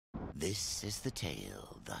This is the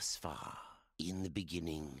tale thus far. In the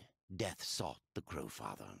beginning, death sought the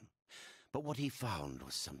Crowfather. But what he found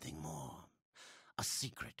was something more. A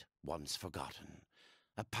secret once forgotten.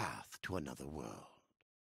 A path to another world.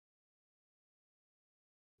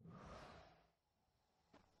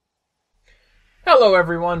 Hello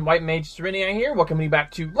everyone, White Mage Serenia here. Welcome you back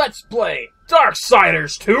to Let's Play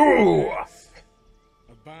DarkSiders II!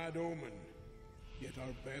 A bad omen, yet our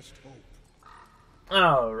best hope.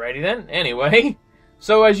 Alrighty then, anyway.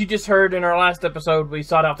 So as you just heard in our last episode, we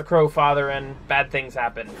sought out the Crowfather and bad things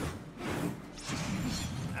happened.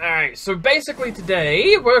 Alright, so basically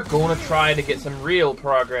today, we're going to try to get some real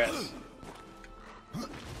progress.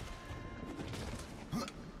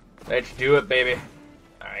 Let's do it, baby.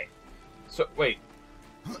 Alright. So, wait.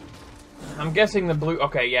 I'm guessing the blue...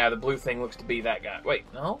 Okay, yeah, the blue thing looks to be that guy. Wait,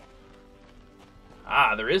 no?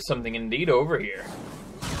 Ah, there is something indeed over here.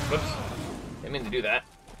 Whoops. Didn't mean to do that.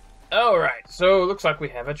 Alright, so looks like we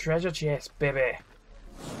have a treasure chest, baby.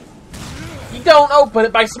 You don't open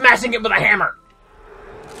it by smashing it with a hammer!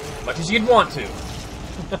 Much as you'd want to.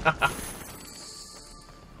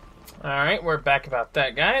 Alright, we're back about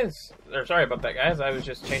that, guys. Or, sorry about that, guys. I was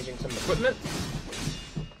just changing some equipment.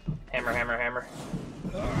 Hammer, hammer, hammer.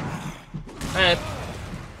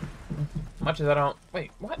 Much as I don't...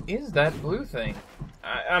 Wait, what is that blue thing?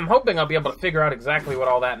 I'm hoping I'll be able to figure out exactly what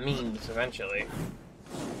all that means eventually.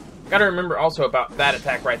 Gotta remember also about that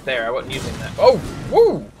attack right there. I wasn't using that. Oh!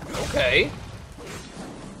 Woo! Okay.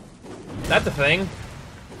 That's a thing.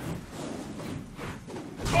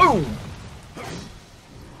 Boom!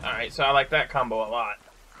 Alright, so I like that combo a lot.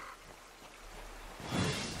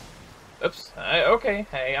 Oops. Okay.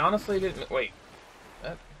 Hey, honestly didn't... Wait.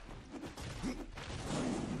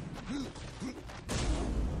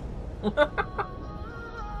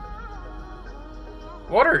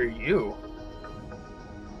 What are you?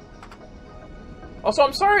 Also,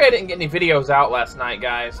 I'm sorry I didn't get any videos out last night,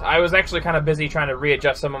 guys. I was actually kind of busy trying to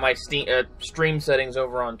readjust some of my stream settings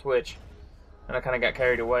over on Twitch. And I kind of got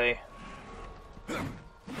carried away.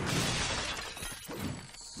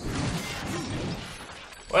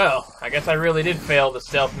 Well, I guess I really did fail the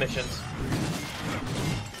stealth missions.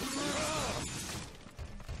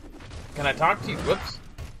 Can I talk to you? Whoops.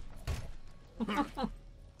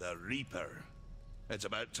 The Reaper. It's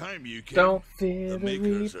about time you came. Don't fear the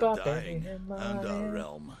makers Reaper, are dying, baby, and our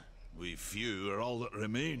realm. We few are all that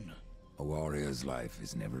remain. A warrior's life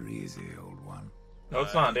is never easy, old one. No,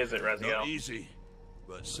 it's not, is it, Raziel? Not easy,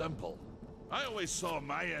 but simple. I always saw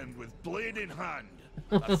my end with blade in hand.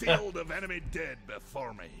 A field of enemy dead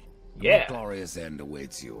before me. Yeah. A glorious end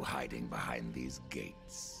awaits you hiding behind these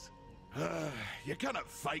gates. You cannot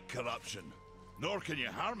fight corruption, nor can you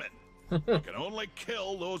harm it. You can only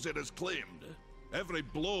kill those it has claimed. Every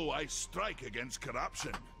blow I strike against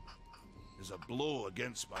corruption is a blow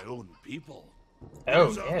against my own people. Oh,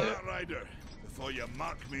 Use yeah. that, Rider, before you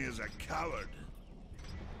mark me as a coward.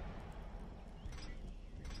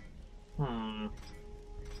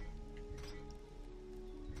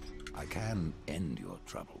 I can end your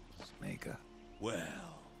troubles, Maker.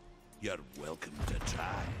 Well, you're welcome to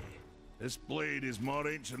try. This blade is more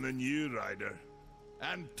ancient than you, Rider.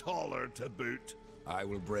 And taller to boot. I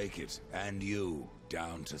will break it, and you,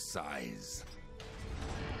 down to size.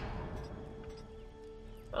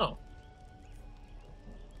 Oh.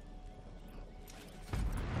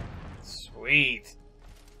 Sweet.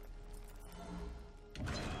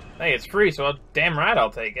 Hey, it's free, so damn right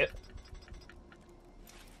I'll take it.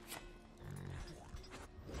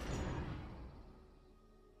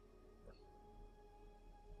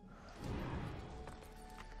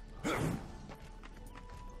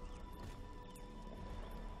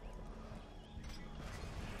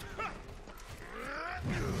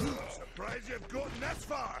 Surprised you've gotten this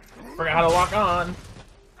far. Forgot how to lock on.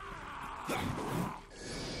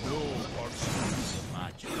 No horse of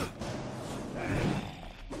magic.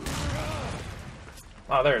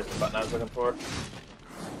 Oh, there's the button I was looking for.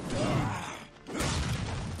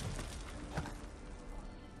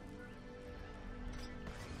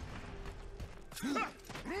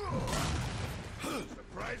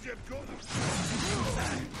 Surprised you've gotten.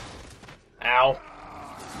 Ow.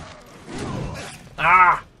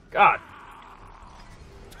 Ah! God.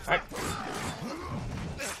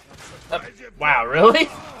 Wow, really?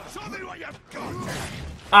 Show me what you've got.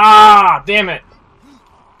 Ah! Damn it.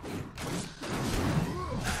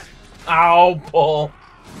 Ow, pull.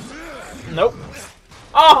 Nope.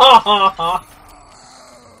 Ah!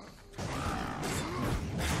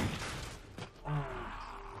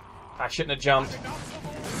 I shouldn't have jumped.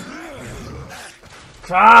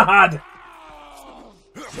 God!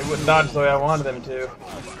 They wouldn't dodge the way I wanted them to.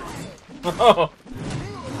 Oh!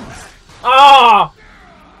 Ah!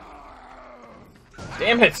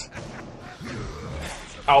 Damn it!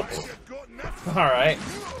 Oh. Alright.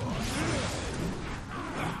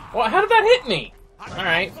 What? How did that hit me?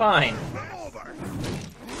 Alright, fine.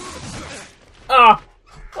 Ah!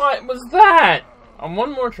 What was that? On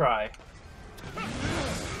one more try.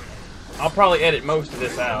 I'll probably edit most of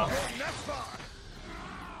this out.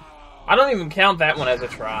 I don't even count that one as a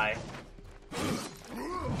try.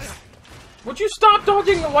 Would you stop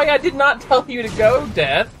dodging the way I did not tell you to go,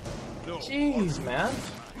 Death? Jeez, man.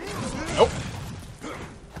 Nope.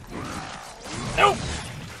 Nope.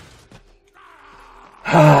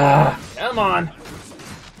 Come on.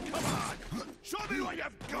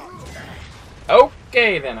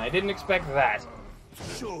 Okay, then. I didn't expect that.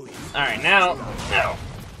 Alright, now.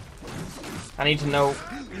 I need to know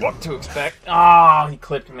what to expect. Ah, he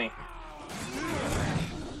clipped me.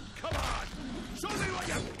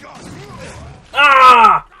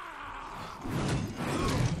 Ah!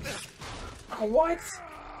 Oh, what?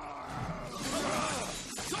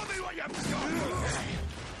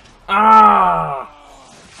 Ah!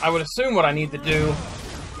 I would assume what I need to do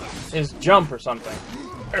is jump or something.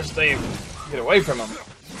 Or stay, get away from him.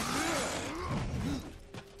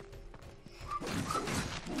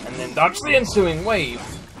 And then dodge the ensuing wave.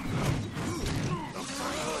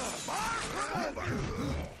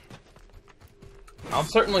 I'll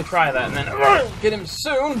certainly try that and then get him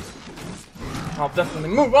soon. I'll definitely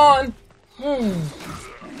move on.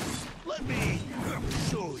 Let me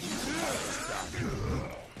show you.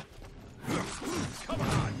 Come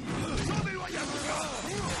on. Show me what you've got.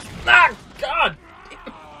 Ah, God!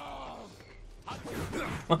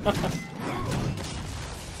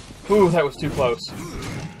 Ooh, that was too close.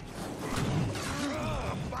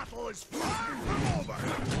 Battle is far from over.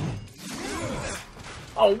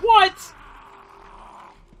 Oh, what?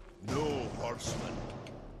 No horseman.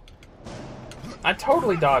 I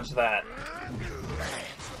totally dodged that.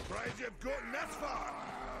 Surprised you've gotten that far.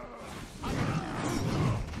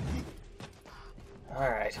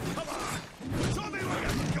 Alright. Come on. Show me what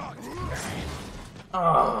you've got.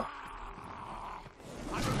 Oh.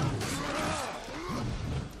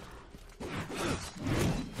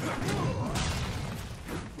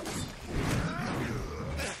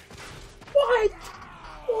 What?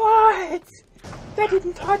 What? That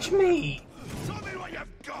didn't touch me. Show me what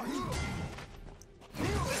you've got.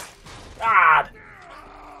 God.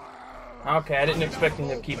 Okay, I didn't expect him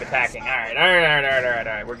to keep attacking.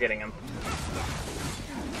 Alright. We're getting him.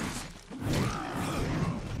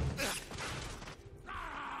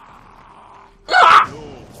 No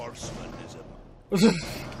horseman is him.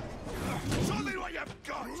 Show me what you've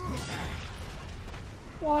got.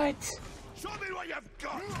 What? Show me what you've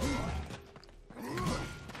got.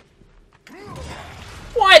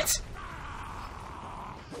 What?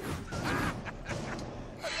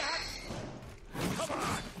 Come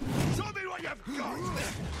on. Show me what you've got.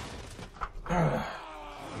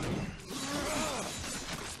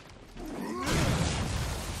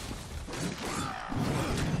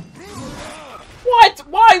 What?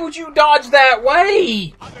 Why would you dodge that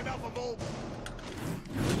way?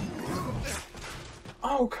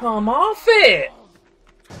 Oh, come off it!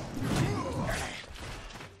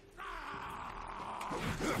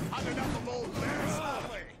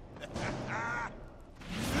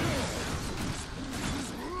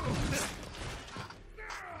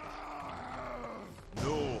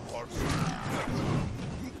 No horse.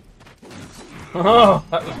 Oh,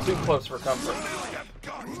 that was too close for comfort.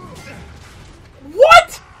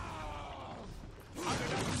 What?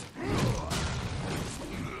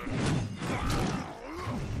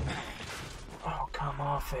 Oh, come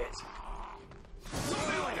off it.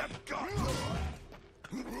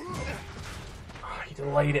 Oh, he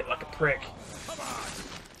delayed it like a prick.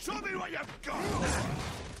 Show me what you've got.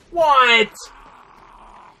 What?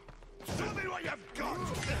 Show me what you've got.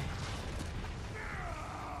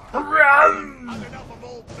 Run! Had enough of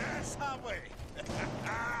old mess, have we?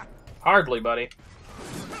 Hardly, buddy.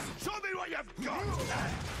 Show me what you've got.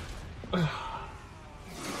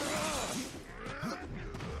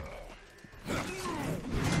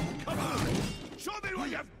 Come on. Show me what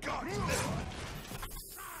you've got.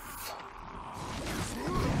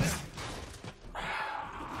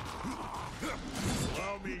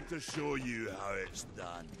 Allow me to show you how it's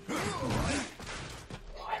done.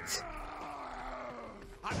 What?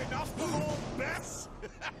 Had enough of old mess?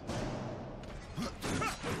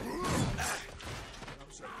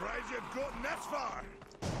 I'm surprised you've gotten this far.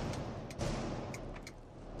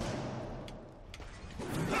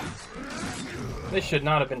 This should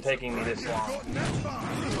not have been taking me this long. Gotten this far.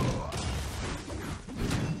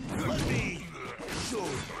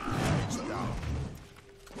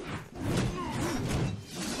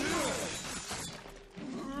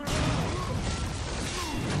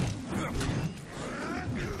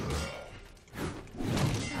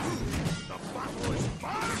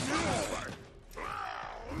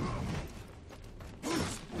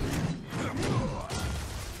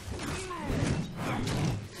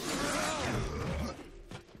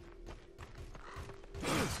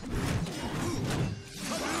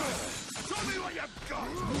 got!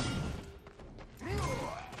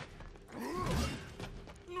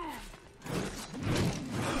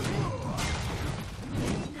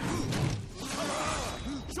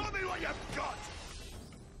 Show me what you've got!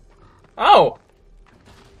 Oh!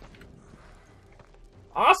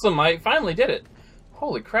 Awesome, I finally did it.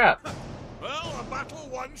 Holy crap. Well, a battle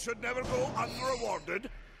won should never go unrewarded.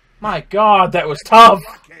 My god, that was tough!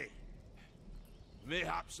 Okay.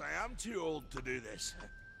 Mayhaps I am too old to do this.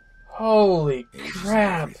 Holy Age is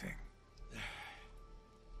crap. everything.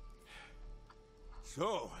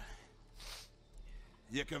 So,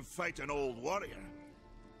 you can fight an old warrior,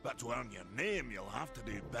 but to earn your name, you'll have to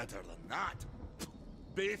do better than that.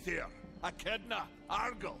 Baethir, Echidna,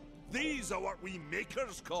 Argyll, these are what we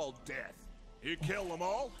makers call death. You kill them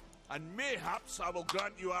all, and mayhaps I will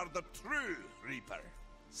grant you are the true Reaper.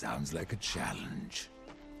 Sounds like a challenge.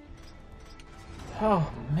 Oh,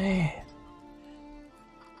 man.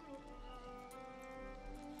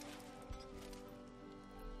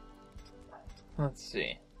 Let's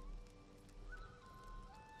see.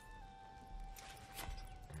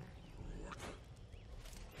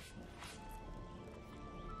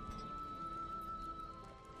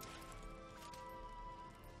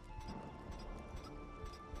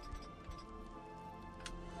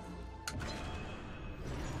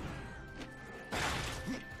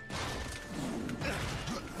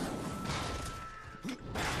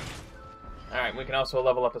 Alright, we can also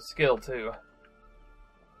level up a skill, too.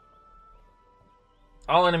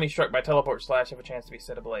 All enemies struck by teleport slash have a chance to be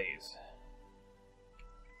set ablaze.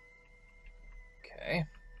 Okay.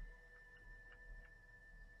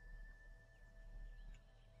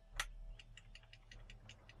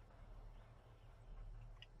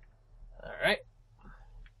 Alright.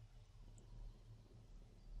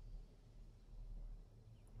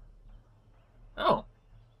 Oh.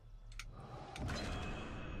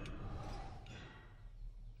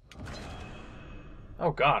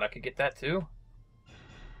 Oh god, I could get that too.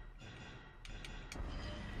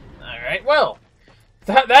 Alright, well,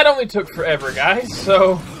 that only took forever, guys,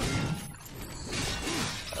 so...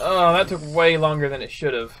 Oh, that took way longer than it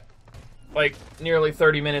should have. Like, nearly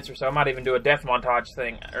 30 minutes or so. I might even do a death montage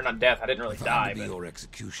thing. Or not death, I didn't really If die, I'm to be but... your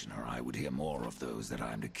executioner, I would hear more of those that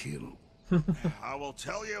I'm to kill. I will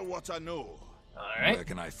tell you what I know. Alright. Where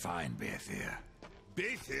can I find Baethir?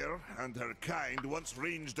 Baethir and her kind once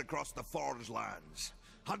ranged across the Forge lands,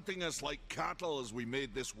 hunting us like cattle as we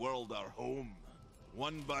made this world our home.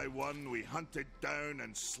 One by one, we hunted down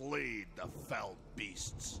and slayed the fell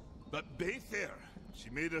beasts. But Baethir, she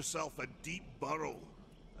made herself a deep burrow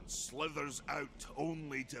and slithers out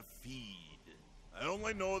only to feed. I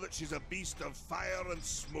only know that she's a beast of fire and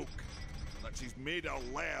smoke, and that she's made her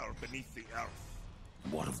lair beneath the earth.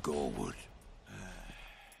 What of Gorwood?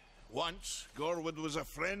 Once, Gorwood was a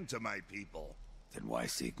friend to my people. Then why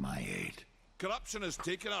seek my aid? Corruption has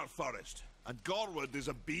taken our forest, and Gorwood is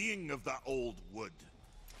a being of that old wood.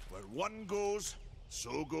 Where one goes,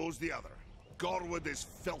 so goes the other. Gorwood is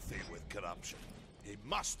filthy with corruption. He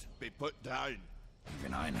must be put down.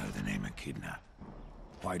 Even I know the name Echidna.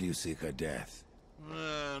 Why do you seek her death?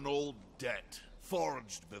 An old debt,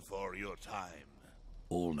 forged before your time.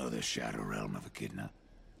 All know the Shadow Realm of Echidna.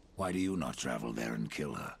 Why do you not travel there and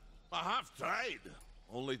kill her? I have tried,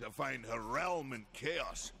 only to find her realm in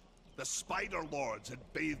chaos. The Spider Lords had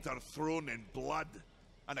bathed her throne in blood,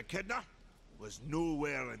 and Echidna was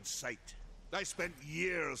nowhere in sight. I spent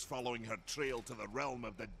years following her trail to the realm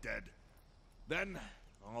of the dead. Then,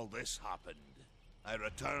 all this happened. I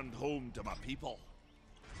returned home to my people,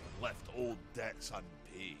 and left old debts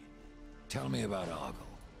unpaid. Tell me about Argyll.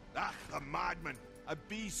 Ah, a madman, a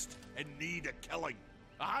beast in need of killing.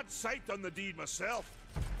 I had sight on the deed myself,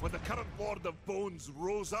 when the current Lord of Bones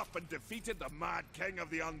rose up and defeated the Mad King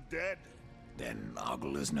of the Undead. Then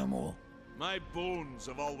Argyll is no more. My bones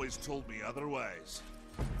have always told me otherwise.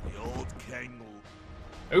 The old king...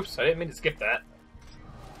 Oops, I didn't mean to skip that.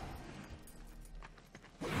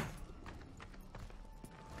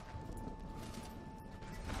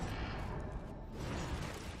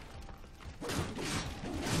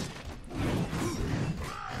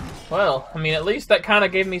 Well, I mean, at least that kind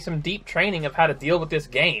of gave me some deep training of how to deal with this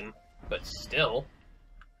game. But still.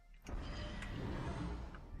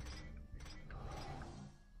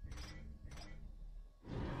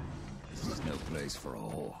 This is no place for a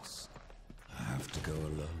horse. I have to go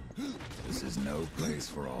alone. This is no place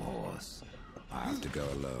for a horse. I have to go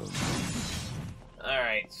alone.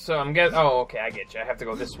 Alright, so I'm getting... Oh, okay, I get you. I have to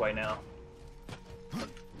go this way now.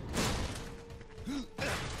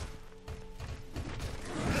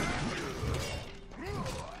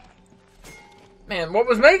 Man, what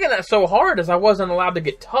was making that so hard is I wasn't allowed to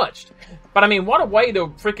get touched. But I mean, what a way to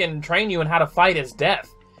freaking train you in how to fight as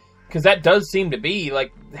Death. Because that does seem to be,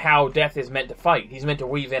 like, how Death is meant to fight. He's meant to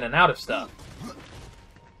weave in and out of stuff.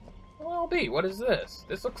 Well, B, what is this?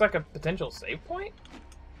 This looks like a potential save point?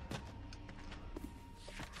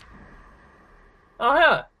 Oh,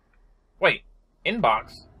 yeah. Wait,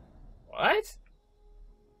 inbox. What?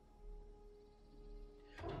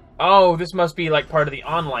 Oh, this must be, like, part of the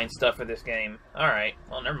online stuff for this game. Alright,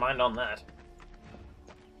 well, never mind on that.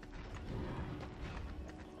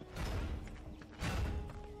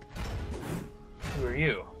 Who are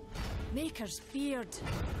you? Maker's beard.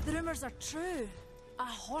 The rumors are true. A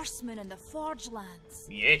horseman in the Forge lands.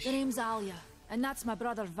 Yes. The name's Alia, and that's my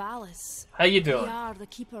brother Valis. How you We doing? are the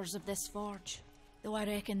keepers of this forge. Though I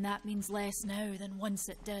reckon that means less now than once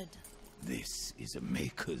it did. This is a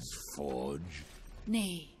Maker's Forge.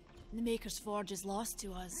 Nay, the Maker's Forge is lost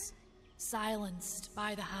to us. Silenced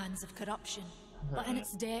by the hands of corruption. But in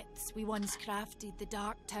its depths, we once crafted the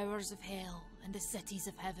dark towers of hell and the cities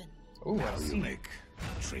of heaven. Ooh, Now I you see. make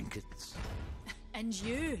trinkets. And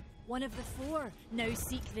you, one of the four, now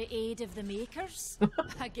seek the aid of the Makers?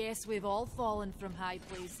 I guess we've all fallen from high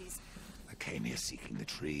places. I came here seeking the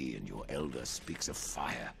tree, and your elder speaks of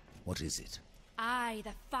fire. What is it? Aye,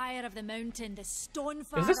 the fire of the mountain, the stone.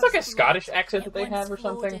 Is this like a Scottish accent that they have or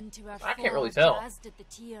something? I can't really tell. As did the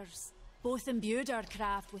tears. Both imbued our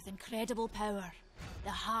craft with incredible power,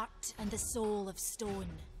 the heart and the soul of stone.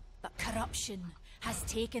 But corruption has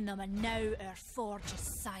taken them, and now our forge is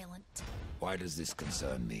silent. Why does this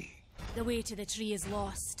concern me? The way to the tree is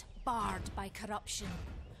lost, barred by corruption.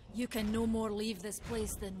 You can no more leave this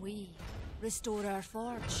place than we. Restore our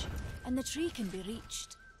forge, and the tree can be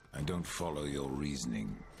reached. I don't follow your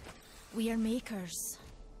reasoning. We are makers,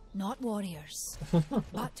 not warriors.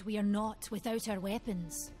 But we are not without our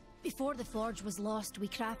weapons. Before the forge was lost, we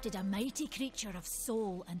crafted a mighty creature of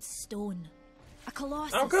soul and stone. A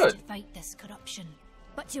colossus good. to fight this corruption.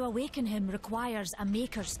 But to awaken him requires a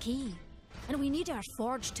maker's key. And we need our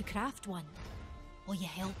forge to craft one. Will you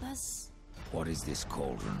help us? What is this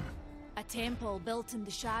cauldron? A temple built in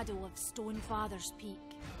the shadow of Stonefather's Peak.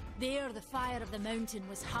 There, the fire of the mountain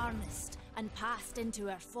was harnessed and passed into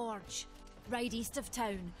our forge. Ride east of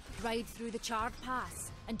town, ride through the Charred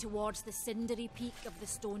Pass, and towards the cindery peak of the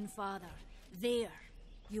Stonefather. There,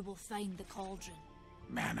 you will find the cauldron.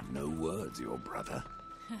 Man of no words, your brother.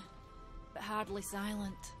 But hardly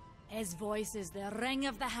silent. His voice is the ring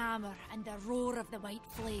of the hammer and the roar of the white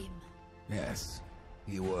flame. Yes,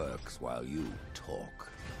 he works while you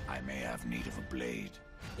talk. I may have need of a blade.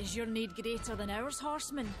 Is your need greater than ours,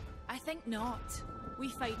 horseman? I think not. We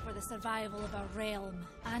fight for the survival of our realm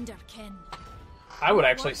and our kin. I would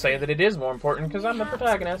actually say that it is more important because I'm the Perhaps we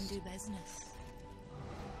can protagonist. do business.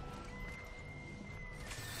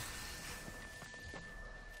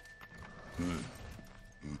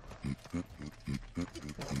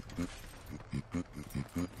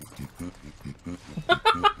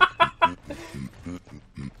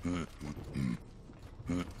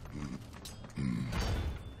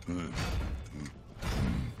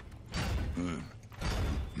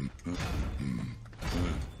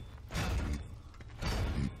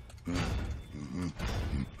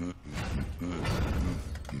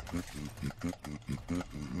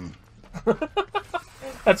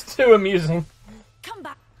 That's too amusing. Come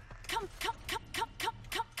back. Come back.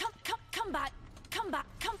 Come back.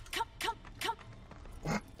 Come.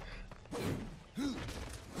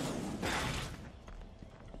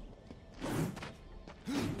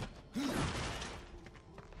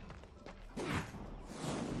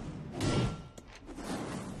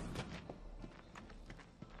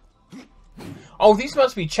 Oh, these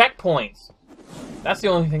must be checkpoints. That's the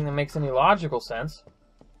only thing that makes any logical sense.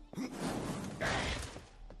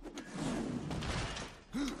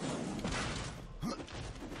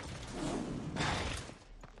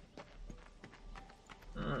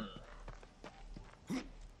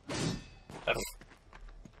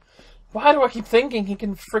 Why do I keep thinking he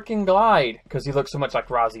can frickin' glide? Because he looks so much like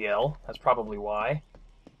Raziel. That's probably why.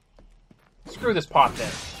 Screw this pot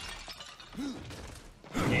then.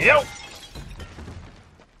 Yep.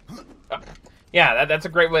 Yeah, that's a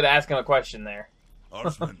great way to ask him a question there.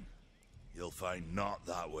 Horseman, you'll find not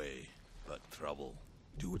that way, but trouble.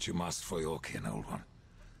 Do what you must for your kin, old one.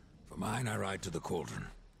 For mine, I ride to the cauldron.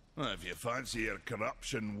 Well, if you fancy your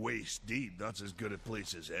corruption waist deep, that's as good a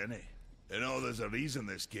place as any. You know, there's a reason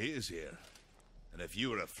this gate is here. And if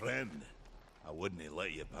you were a friend, I wouldn't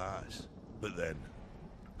let you pass. But then,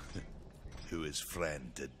 who is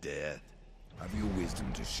friend to death? Have you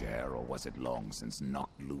wisdom to share, or was it long since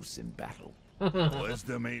knocked loose in battle?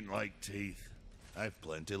 Wisdom ain't like teeth. I've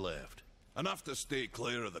plenty left. Enough to stay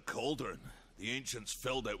clear of the cauldron. The ancients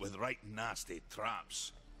filled it with right nasty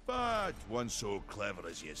traps. But one so clever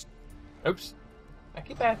as you... Oops. I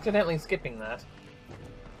keep accidentally skipping that.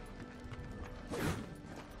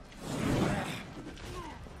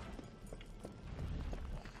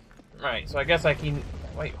 Right, so I guess I can...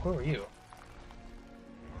 Wait, who are you?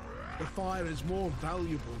 The fire is more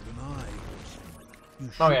valuable than I. You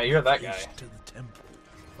Oh yeah, should you're that haste guy. to the temple.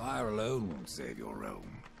 Fire alone won't save your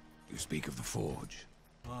realm. You speak of the forge.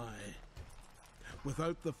 Aye.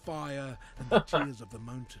 Without the fire and the tears of the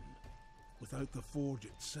mountain, without the forge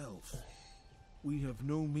itself, we have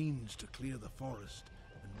no means to clear the forest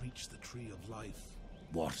and reach the tree of life.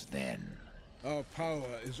 What then? Our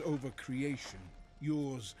power is over creation,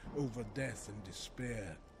 yours over death and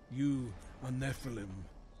despair. You are Nephilim,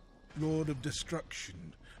 Lord of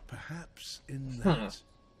Destruction. Perhaps in that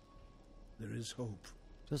there is hope.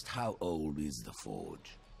 Just how old is the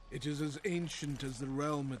forge? It is as ancient as the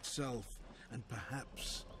realm itself, and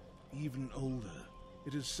perhaps even older.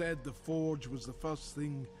 It is said the forge was the first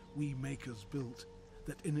thing we makers built,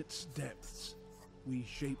 that in its depths we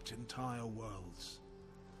shaped entire worlds.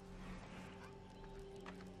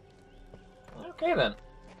 Okay then.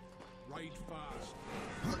 Ride fast.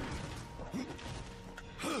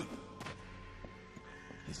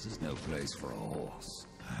 This is no place for a horse.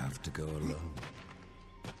 I have to go alone.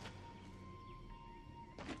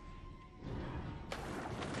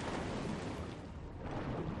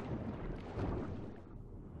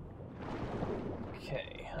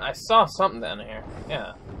 Okay, I saw something down here.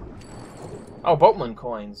 Yeah. Oh, boatman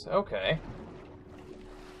coins. Okay.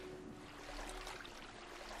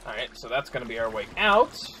 Alright, so that's gonna be our way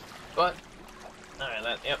out. But,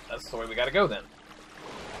 alright, yep, that's the way we gotta go then.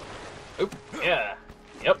 Oop, yeah.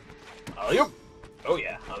 Yep. Alley-oop. Oh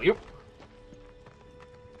yeah, alley-oop.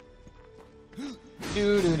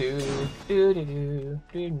 Do-do-do, do-do-do,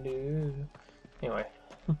 do-do. Anyway.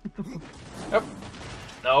 Yep.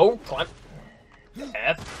 No, climb.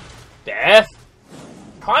 Death. Death.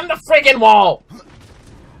 Climb the friggin' wall!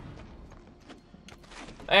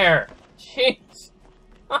 There. Jeez.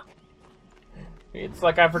 It's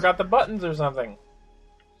like I forgot the buttons or something.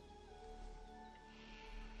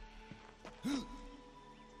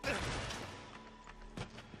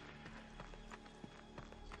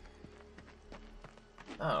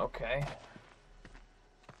 Oh, okay.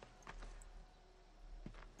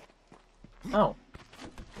 Oh.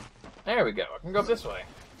 There we go. I can go this way.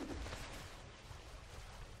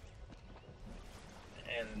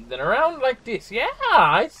 And then around like this. Yeah,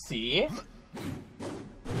 I see.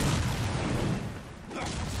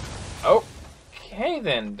 Okay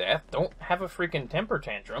then, Death. Don't have a freaking temper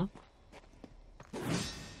tantrum.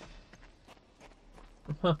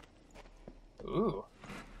 Ooh.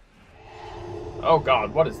 Oh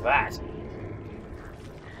god, what is that?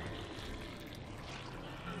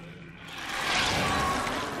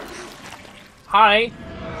 Hi!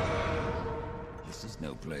 This is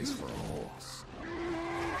no place for a horse.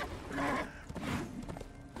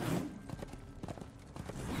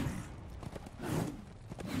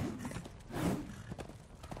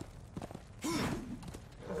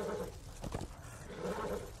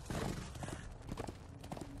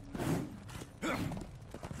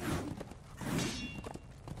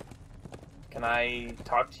 Can I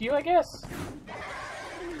talk to you, I guess?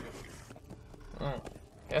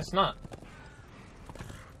 Guess not.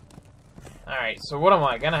 Alright, so what am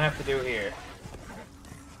I gonna have to do here?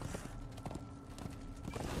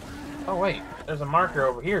 Oh wait, there's a marker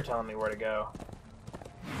over here telling me where to go.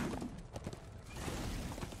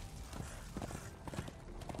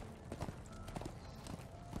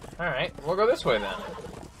 Alright, we'll go this way then.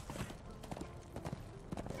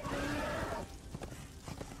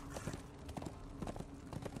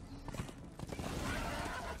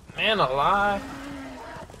 Man alive.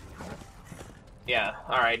 Yeah,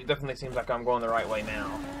 alright, it definitely seems like I'm going the right way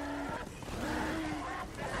now.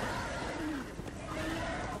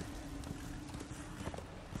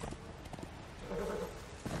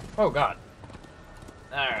 Oh god.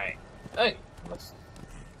 Alright. Hey, let's...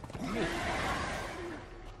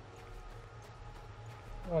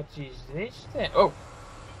 What is this thing? Oh!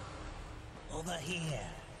 Over here.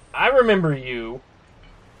 I remember you.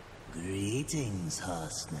 Greetings,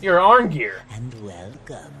 horseman. You're Arngeir. And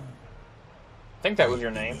welcome. I think that was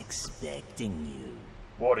your name. Expecting you.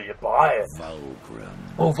 What are you buying? Vulgrim.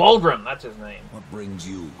 Oh, Vulgrim, that's his name. What brings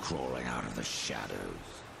you crawling out of the shadows?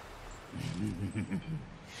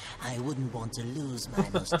 I wouldn't want to lose my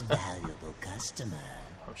most valuable customer.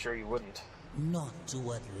 I'm sure you wouldn't. Not to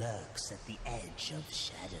what lurks at the edge of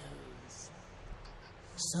shadows.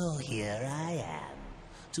 So here I am,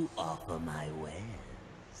 to offer my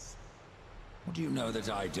wares. Do you know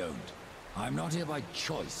that I don't? I'm not here by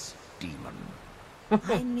choice, demon.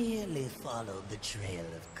 I merely followed the trail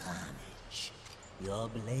of carnage. Your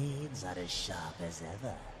blades are as sharp as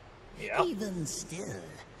ever. Yeah. Even still,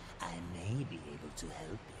 I may be able to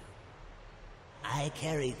help you. I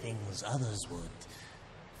carry things others would.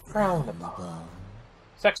 Frowned upon.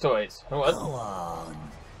 Sex toys. What? Go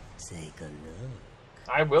on, take a look.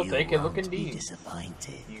 I will You take a look won't be indeed.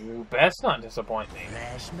 disappointed. You best not disappoint me.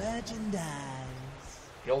 Fresh merchandise.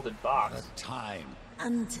 Gilded box. At time.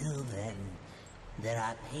 Until then, there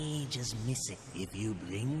are pages missing. If you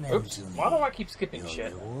bring them Oops. to me, Why do I keep skipping your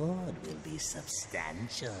shit? reward will be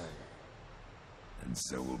substantial. And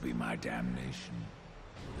so will be my damnation.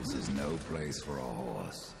 This is no place for a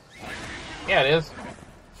horse. Yeah, it is.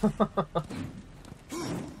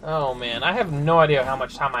 Oh man, I have no idea how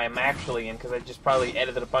much time I am actually in because I just probably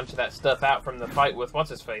edited a bunch of that stuff out from the fight with what's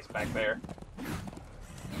his face back there.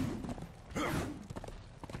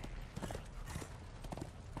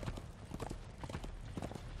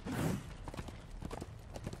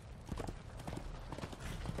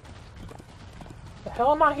 The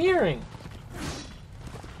hell am I hearing?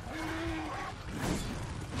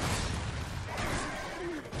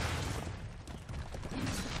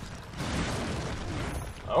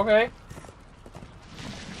 Okay.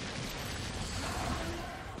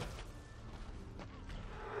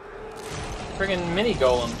 Friggin' mini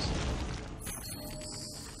golems.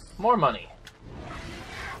 More money.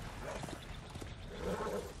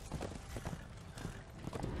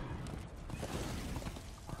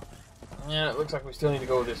 Yeah, it looks like we still need to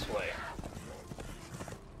go this way.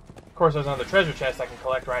 Of course, there's another treasure chest I can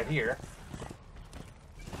collect right here.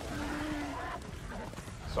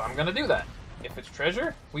 So I'm gonna do that. If it's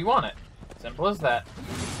treasure, we want it. Simple as that.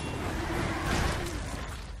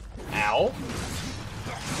 Ow.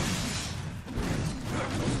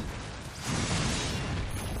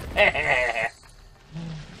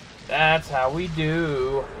 That's how we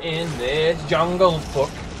do in this jungle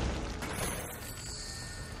book.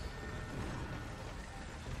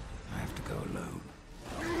 I have to go alone.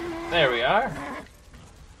 There we are.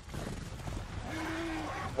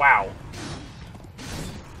 Wow.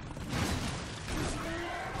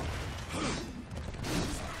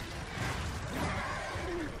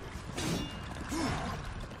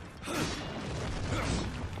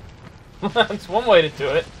 That's one way to do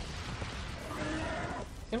it.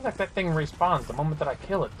 Seems like that thing respawns the moment that I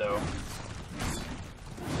kill it, though.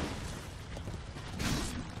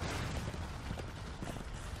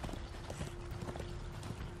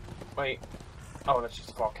 Wait. Oh, that's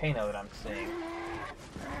just a volcano that I'm seeing.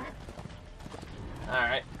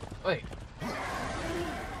 Alright. Wait.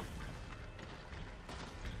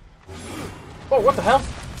 Whoa, what the hell?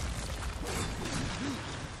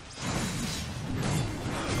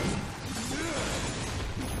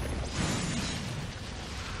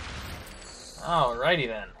 Alrighty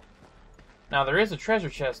then. Now there is a treasure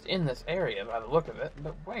chest in this area by the look of it,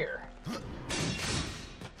 but where?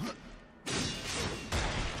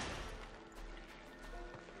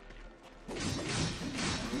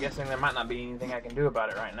 I'm guessing there might not be anything I can do about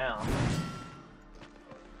it right now.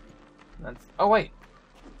 That's, oh wait.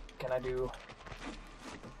 Can I do...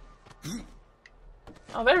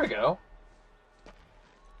 Oh, there we go.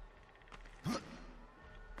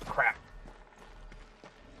 Crap.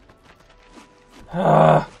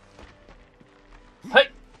 Hey! Hey!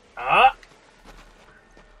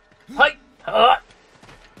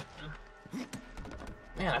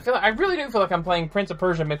 Man, I really do feel like I'm playing Prince of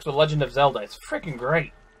Persia mixed with Legend of Zelda. It's freaking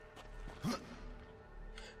great.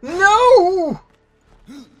 No!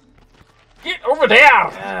 Get over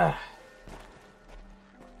there!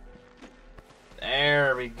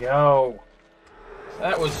 There we go.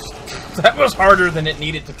 That was harder than it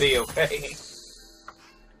needed to be, okay?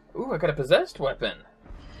 Ooh, I got a possessed weapon.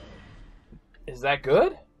 Is that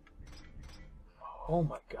good? Oh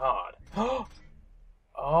my god.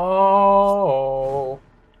 Oh.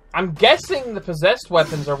 I'm guessing the possessed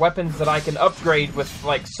weapons are weapons that I can upgrade with,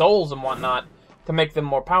 like, souls and whatnot to make them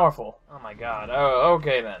more powerful. Oh my god. Oh,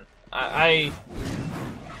 okay then. I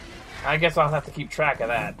guess I'll have to keep track of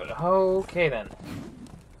that, but okay then.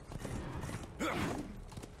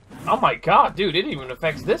 Oh my god, dude, it even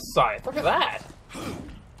affects this side. Look at that.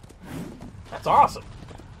 That's awesome.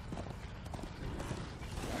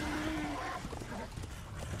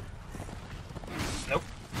 Nope.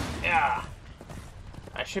 Yeah.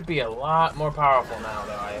 I should be a lot more powerful now,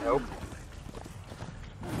 though, I hope.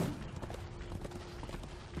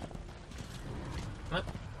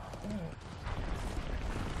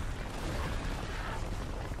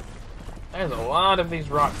 There's a lot of these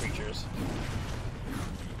rock creatures.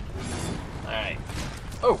 Alright.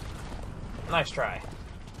 Oh! Nice try.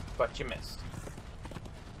 But you missed.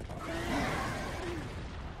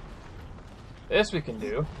 This we can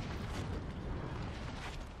do.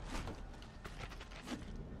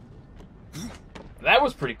 That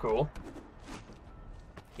was pretty cool.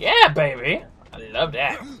 Yeah, baby! I love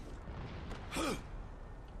that.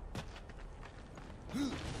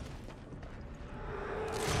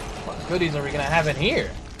 What goodies are we gonna have in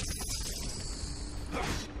here?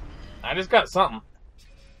 I just got something.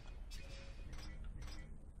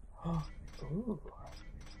 Ooh.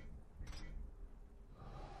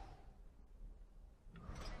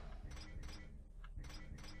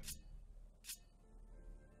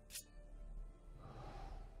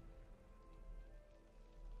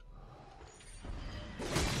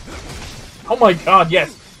 Oh my god,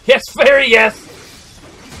 yes! Yes, very yes!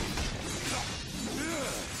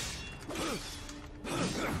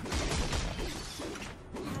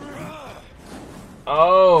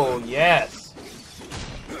 Oh, yes.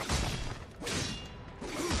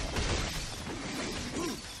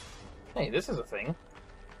 Hey, this is a thing.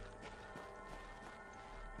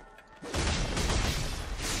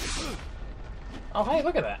 Oh, hey,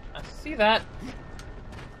 look at that. I see that.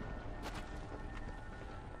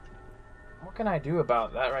 What can I do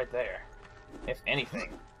about that right there? If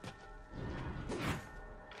anything.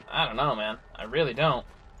 I don't know, man. I really don't.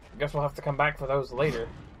 I guess we'll have to come back for those later.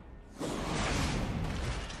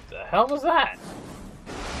 The hell was that?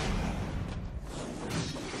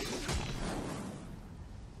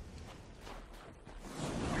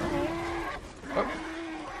 Oh.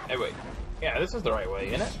 Hey, wait. Yeah, this is the right way,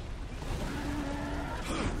 isn't it?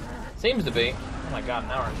 Seems to be. Oh my god,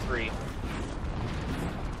 now we're in 3.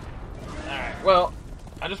 Alright, well,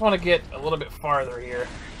 I just want to get a little bit farther here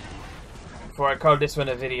before I call this one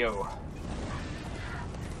a video.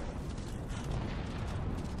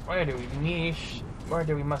 Where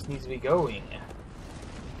do we must needs to be going?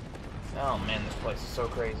 Oh man, this place is so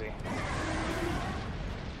crazy.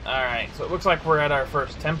 Alright, so it looks like we're at our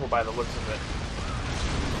first temple by the looks of it.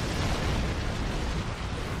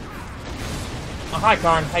 Oh, hi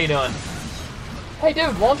Karn, how you doing? Hey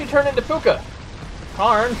dude, why don't you turn into Puka?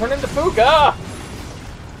 Karn, turn into Puka!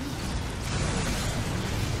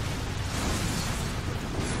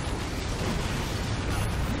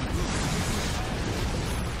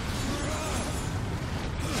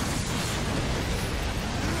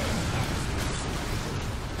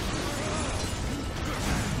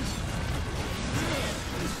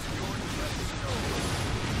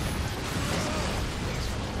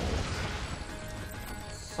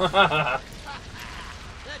 The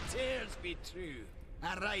tales be true.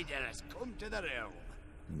 A rider has come to the realm.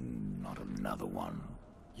 Not another one.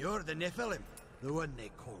 You're the Nephilim, the one they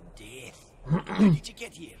call Death. How did you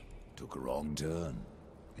get here? Took a wrong turn.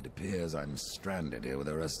 It appears I'm stranded here with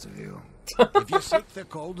the rest of you. If you seek the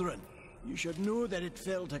cauldron, you should know that it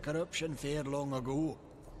fell to corruption fair long ago.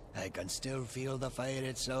 I can still feel the fire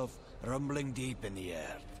itself rumbling deep in the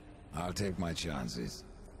earth. I'll take my chances.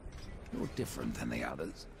 You're different than the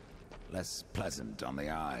others. Less pleasant on the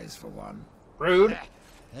eyes, for one. Rude.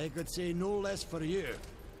 I could say no less for you.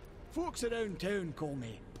 Folks around town call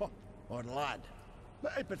me Pup or Lad,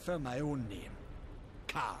 but I prefer my own name.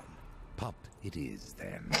 Karn. Pup it is,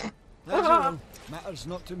 then. As you will. Matters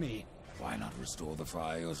not to me. Why not restore the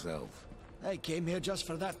fire yourself? I came here just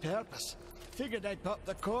for that purpose. Figured I'd pop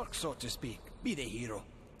the cork, so to speak. Be the hero.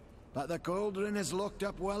 But the cauldron is locked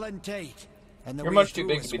up well and tight. And the You're way much too through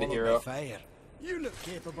big is to be the swallowed hero. by fire. You look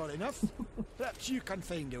capable enough. Perhaps you can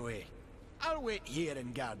find a way. I'll wait here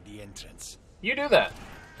and guard the entrance. You do that.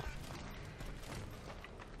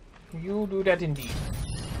 You do that indeed.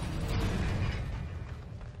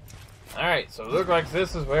 Alright, so it looks like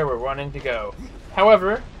this is where we're wanting to go.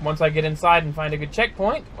 However, once I get inside and find a good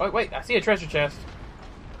checkpoint... Wait, I see a treasure chest.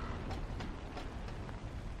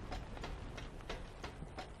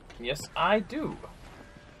 Yes, I do.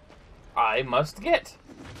 I must get.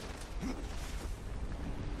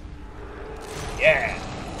 Yeah!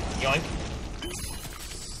 Yoink.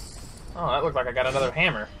 Oh, that looked like I got another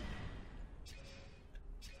hammer.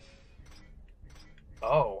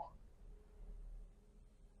 Oh.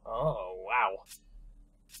 Oh, wow.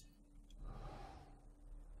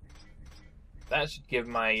 That should give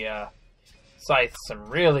my scythe some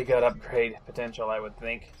really good upgrade potential, I would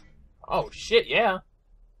think. Oh, shit, yeah.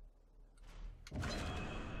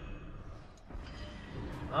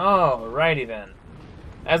 Alrighty then.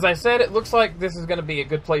 As I said, it looks like this is going to be a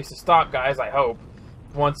good place to stop, guys, I hope.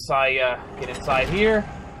 Once I get inside here.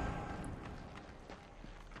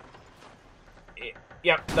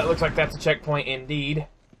 Yep, that looks like that's a checkpoint indeed.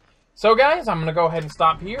 So guys, I'm going to go ahead and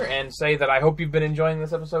stop here and say that I hope you've been enjoying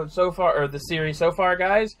this episode so far, or the series so far,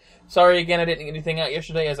 guys. Sorry again I didn't get anything out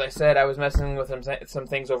yesterday. As I said, I was messing with some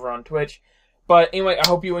things over on Twitch. But anyway, I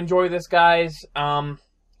hope you enjoy this, guys.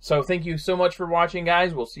 So thank you so much for watching,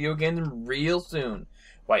 guys. We'll see you again real soon.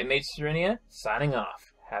 White Mage Serenia, signing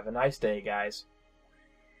off. Have a nice day, guys.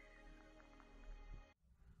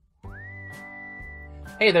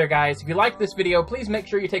 Hey there, guys. If you liked this video, please make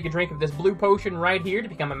sure you take a drink of this blue potion right here to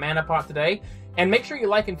become a mana pot today. And make sure you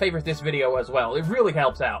like and favorite this video as well. It really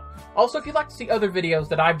helps out. Also, if you'd like to see other videos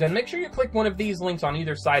that I've done, make sure you click one of these links on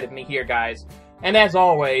either side of me here, guys. And as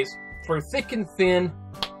always, for thick and thin,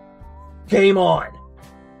 game on!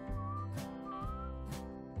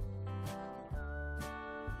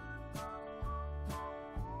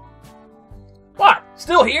 What?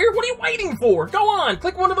 Still here? What are you waiting for? Go on!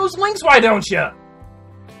 Click one of those links, why don't you?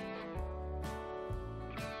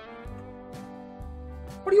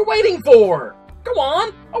 What are you waiting for? Go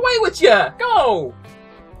on! Away with ya! Go!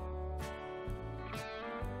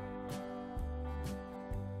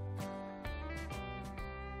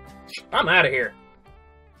 I'm out of here.